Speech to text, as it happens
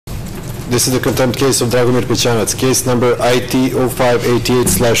This is the contempt case of Dragomir Pećanac, case number IT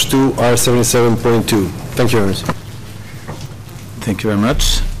 0588/2 R77.2. Thank you, Your Honor. Thank you very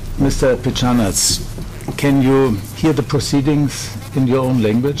much. Mr. Pećanac, can you hear the proceedings in your own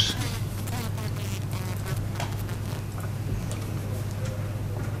language?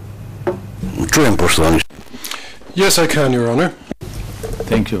 Yes, I can, Your Honor.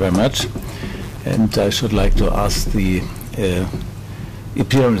 Thank you very much. And I should like to ask the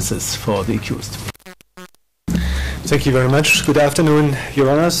appearances for the accused. Thank you very much. Good afternoon, Your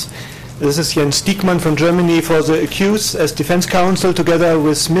Honors. This is Jens Diekmann from Germany for the accused as defense counsel, together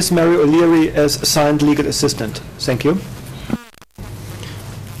with Miss Mary O'Leary as assigned legal assistant. Thank you.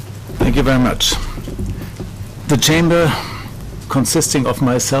 Thank you very much. The chamber, consisting of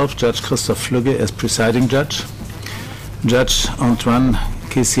myself, Judge Christoph Flügge as presiding judge, Judge Antoine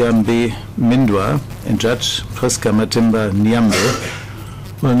Kesiambe Mindwa and Judge Priska Matimba Niambe,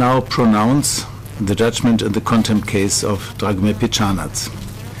 will now pronounce the judgment in the contempt case of Dragomir Pećanac.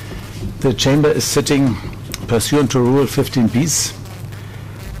 The chamber is sitting pursuant to Rule 15 bis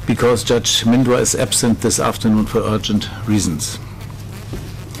because Judge Mindwa is absent this afternoon for urgent reasons.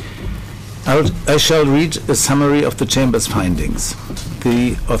 I shall read a summary of the chamber's findings.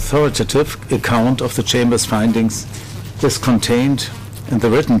 The authoritative account of the chamber's findings is contained in the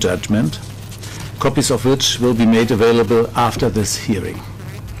written judgment, copies of which will be made available after this hearing.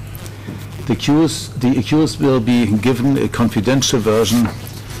 The accused will be given a confidential version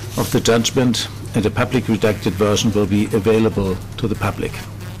of the judgment, and a public redacted version will be available to the public.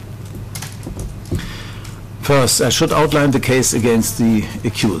 First, I should outline the case against the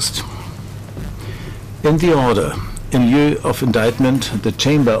accused. In the order, in lieu of indictment, the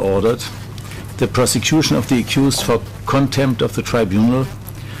chamber ordered the prosecution of the accused for contempt of the tribunal,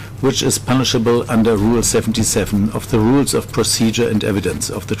 which is punishable under Rule 77 of the Rules of Procedure and Evidence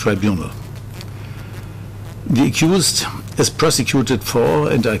of the tribunal. The accused is prosecuted for,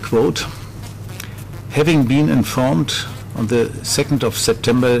 and I quote, having been informed on the 2nd of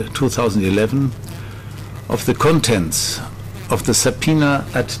September 2011 of the contents of the subpoena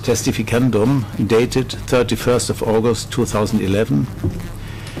ad testificandum dated 31st of August 2011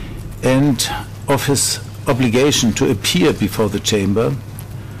 and of his obligation to appear before the chamber,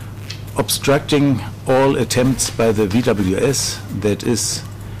 obstructing all attempts by the VWS, that is,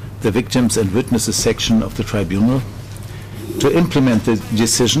 the Victims and Witnesses section of the tribunal, to implement the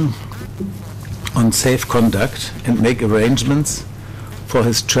decision on safe conduct and make arrangements for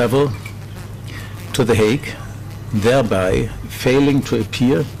his travel to The Hague, thereby failing to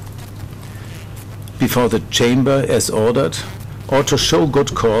appear before the chamber as ordered, or to show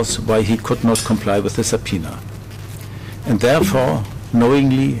good cause why he could not comply with the subpoena, and therefore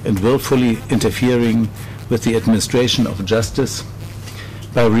knowingly and willfully interfering with the administration of justice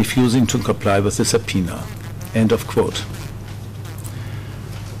by refusing to comply with the subpoena. End of quote.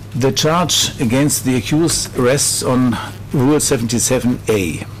 The charge against the accused rests on Rule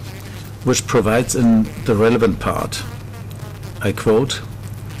 77A, which provides in the relevant part, I quote,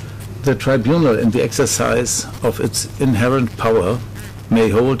 the tribunal in the exercise of its inherent power may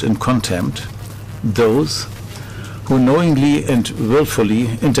hold in contempt those who knowingly and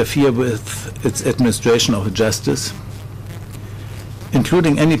willfully interfere with its administration of justice,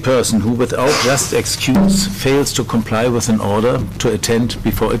 including any person who without just excuse fails to comply with an order to attend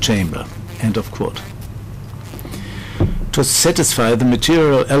before a chamber. End of quote. To satisfy the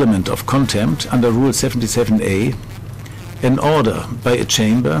material element of contempt under Rule 77A, an order by a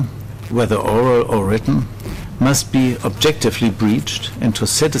chamber, whether oral or written, must be objectively breached, and to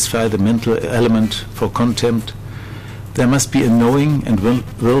satisfy the mental element for contempt, there must be a knowing and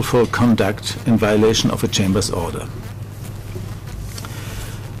willful conduct in violation of a chamber's order.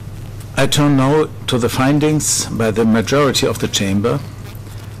 I turn now to the findings by the majority of the chamber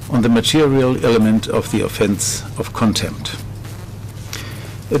on the material element of the offence of contempt.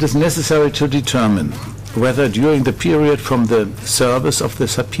 It is necessary to determine whether during the period from the service of the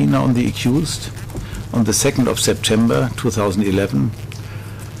subpoena on the accused on the 2nd of September 2011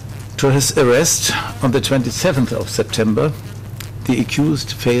 to his arrest on the 27th of September, the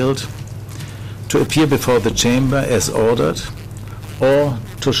accused failed to appear before the chamber as ordered or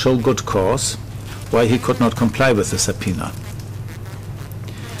to show good cause why he could not comply with the subpoena.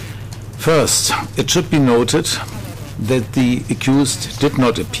 First, it should be noted that the accused did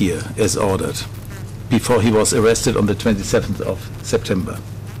not appear as ordered before he was arrested on the 27th of September.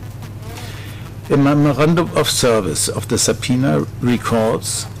 A memorandum of service of the subpoena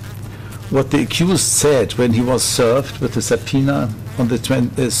records what the accused said when he was served with the subpoena on the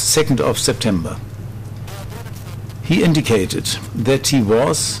 2nd of September. He indicated that he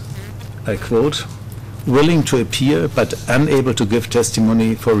was, I quote, willing to appear but unable to give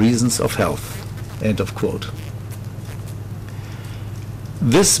testimony for reasons of health, end of quote.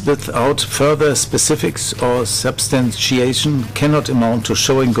 This, without further specifics or substantiation, cannot amount to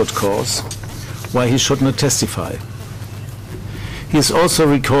showing good cause why he should not testify. He is also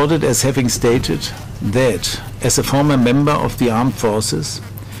recorded as having stated that, as a former member of the armed forces,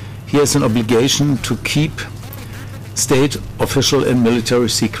 he has an obligation to keep state, official and military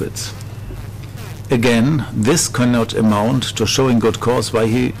secrets. Again, this cannot amount to showing good cause why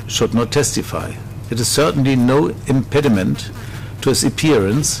he should not testify. It is certainly no impediment to his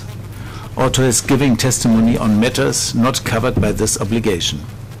appearance or to his giving testimony on matters not covered by this obligation.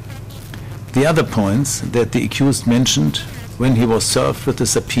 The other points that the accused mentioned when he was served with the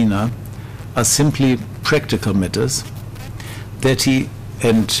subpoena are simply practical matters that he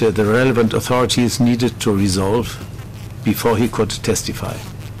and the relevant authorities needed to resolve before he could testify.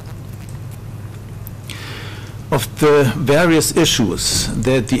 Of the various issues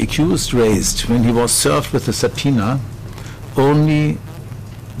that the accused raised when he was served with the subpoena, only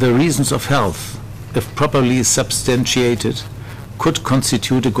the reasons of health, if properly substantiated, could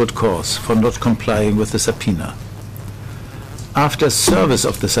constitute a good cause for not complying with the subpoena. After service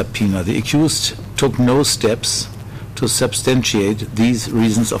of the subpoena, the accused took no steps to substantiate these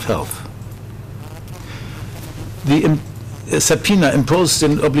reasons of health. The subpoena imposed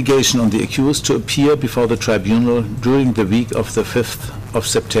an obligation on the accused to appear before the tribunal during the week of the 5th of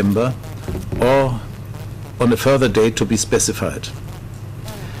September or on a further date to be specified.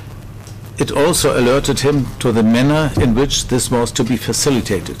 It also alerted him to the manner in which this was to be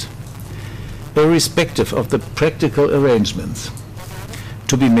facilitated. Irrespective of the practical arrangements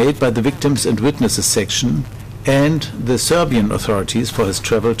to be made by the Victims and Witnesses section and the Serbian authorities for his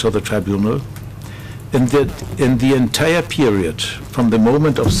travel to the tribunal, in the entire period from the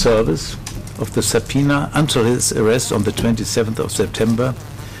moment of service of the subpoena until his arrest on the 27th of September,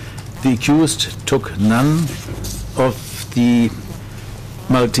 the accused took none of the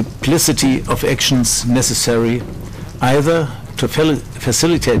multiplicity of actions necessary either to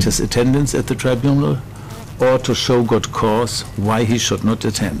facilitate his attendance at the tribunal or to show good cause why he should not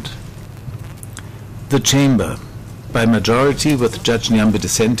attend. The Chamber, by majority with Judge Nyambe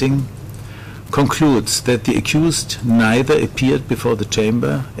dissenting, concludes that the accused neither appeared before the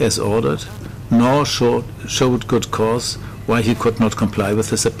Chamber as ordered nor showed good cause why he could not comply with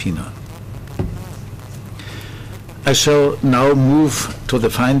the subpoena. I shall now move to the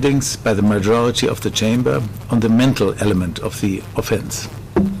findings by the majority of the Chamber on the mental element of the offence.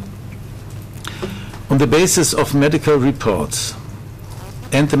 On the basis of medical reports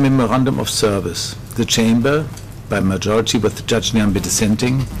and the memorandum of service, the Chamber, by majority with Judge Nyambe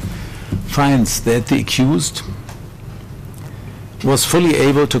dissenting, finds that the accused was fully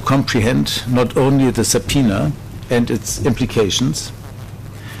able to comprehend not only the subpoena and its implications,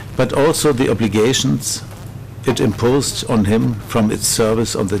 but also the obligations it imposed on him from its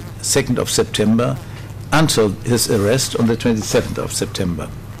service on the 2nd of September until his arrest on the 27th of September.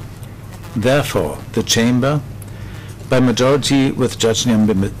 Therefore, the Chamber, by majority with Judge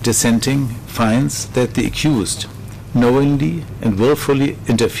Nyambe dissenting, finds that the accused knowingly and willfully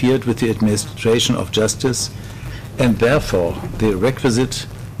interfered with the administration of justice, and therefore the requisite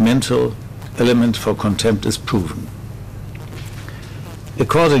mental element for contempt is proven.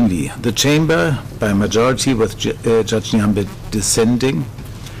 Accordingly, the Chamber, by majority with Judge Nyambe dissenting,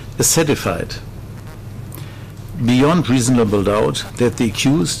 is satisfied beyond reasonable doubt that the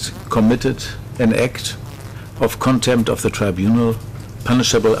accused committed an act of contempt of the tribunal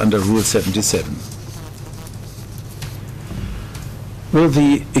punishable under Rule 77. Will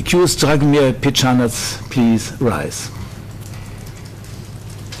the accused Dragomir Pećanac please rise?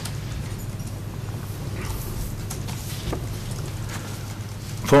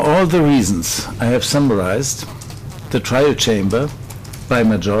 For all the reasons I have summarized, the trial chamber, by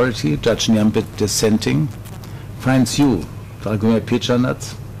majority, Judge Nyambe dissenting, finds you, Dragomir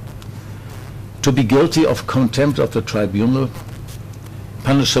Pećanac, to be guilty of contempt of the tribunal,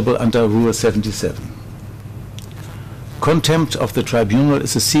 punishable under Rule 77. Contempt of the tribunal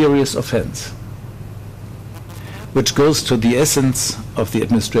is a serious offense, which goes to the essence of the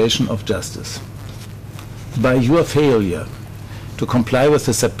administration of justice. By your failure to comply with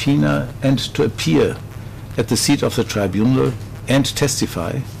the subpoena and to appear at the seat of the tribunal and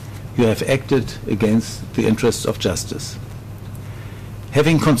testify, you have acted against the interests of justice.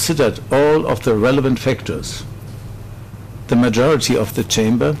 Having considered all of the relevant factors, the majority of the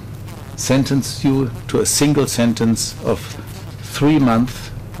Chamber sentenced you to a single sentence of 3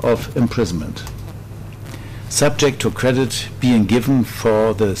 months of imprisonment. subject to credit being given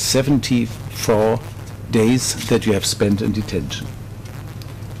for the 74 days that you have spent in detention.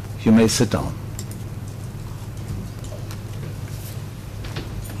 You may sit down.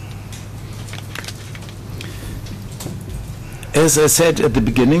 As I said at the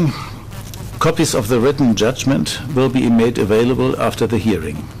beginning, copies of the written judgment will be made available after the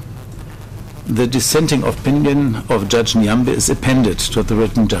hearing. The dissenting opinion of Judge Nyambe is appended to the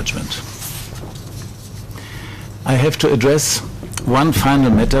written judgment. I have to address one final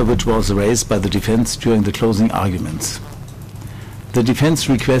matter which was raised by the defense during the closing arguments. The defense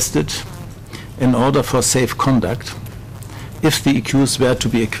requested an order for safe conduct if the accused were to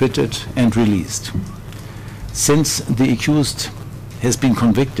be acquitted and released. Since the accused has been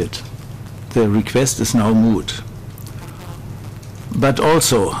convicted, the request is now moot. But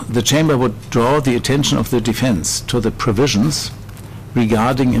also, the Chamber would draw the attention of the defense to the provisions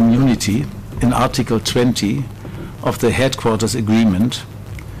regarding immunity in Article 20 of the Headquarters Agreement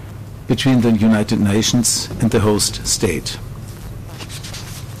between the United Nations and the host state.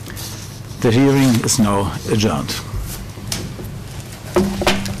 The hearing is now adjourned.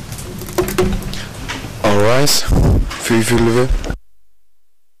 All rise. Fulfilment.